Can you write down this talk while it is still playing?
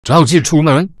着急出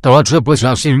门，导致不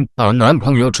小心把男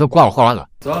朋友车刮花了。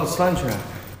早上吃安全。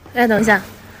哎，等一下。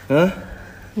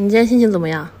你今天心情怎么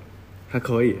样？还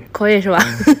可以。可以是吧？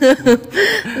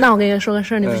那我跟你说个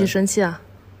事儿，你不许生气啊。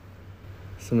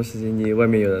什么事情？你外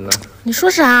面有人了？你说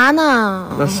啥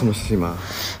呢？那是什么事情吗？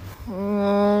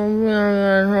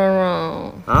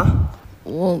啊？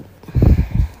我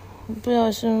不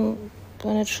小心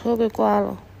把那车给刮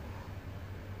了。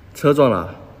车撞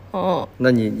了？哦。那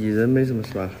你人没什么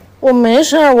事吧？我没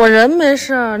事儿，我人没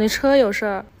事儿，你车有事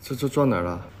儿。车撞哪儿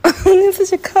了？你自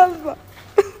己看吧。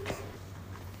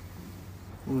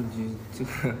你这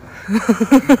个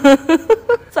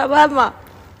咋办嘛？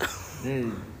没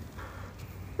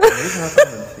什么大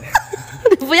问题。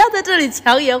你不要在这里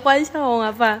强颜欢笑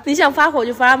啊，范！你想发火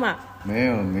就发嘛。没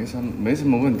什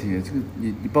么问题。这个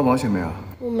你报保险没有？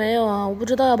我没有啊，我不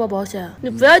知道要报保险。你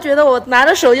不要觉得我拿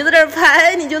着手机在这儿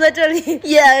拍，你就在这里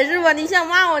演是吧？你想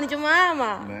骂我你就骂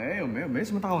嘛。没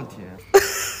什么大问题。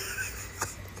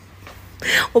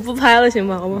我不拍了行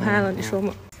吗？我不拍了，你说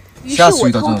嘛。下次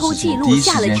遇到这种事情，第一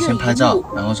时间先拍照，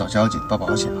然后找交警报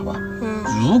保险，好吧？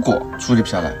如果处理不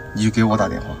下来，你就给我打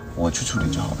电话，我去处理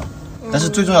就好了。但是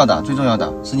最重要的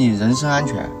是你人身安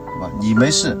全，好吧？你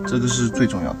没事，这个是最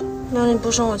重要的。那你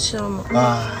不生我气了吗？哎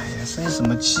呀，生什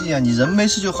么气呀？你人没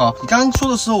事就好。你刚刚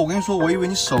说的时候，我跟你说，我以为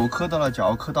你手磕到了，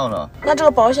脚磕到了。那这个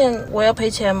保险我要赔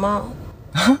钱吗？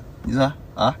你说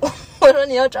啊？我说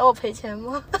你要找我赔钱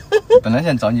吗？本来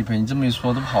想找你赔，你这么一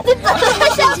说都不好赔。你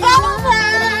想帮赔？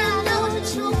那我是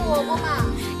吃火锅嘛。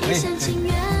可以，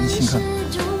你请客，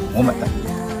我买单。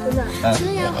真的？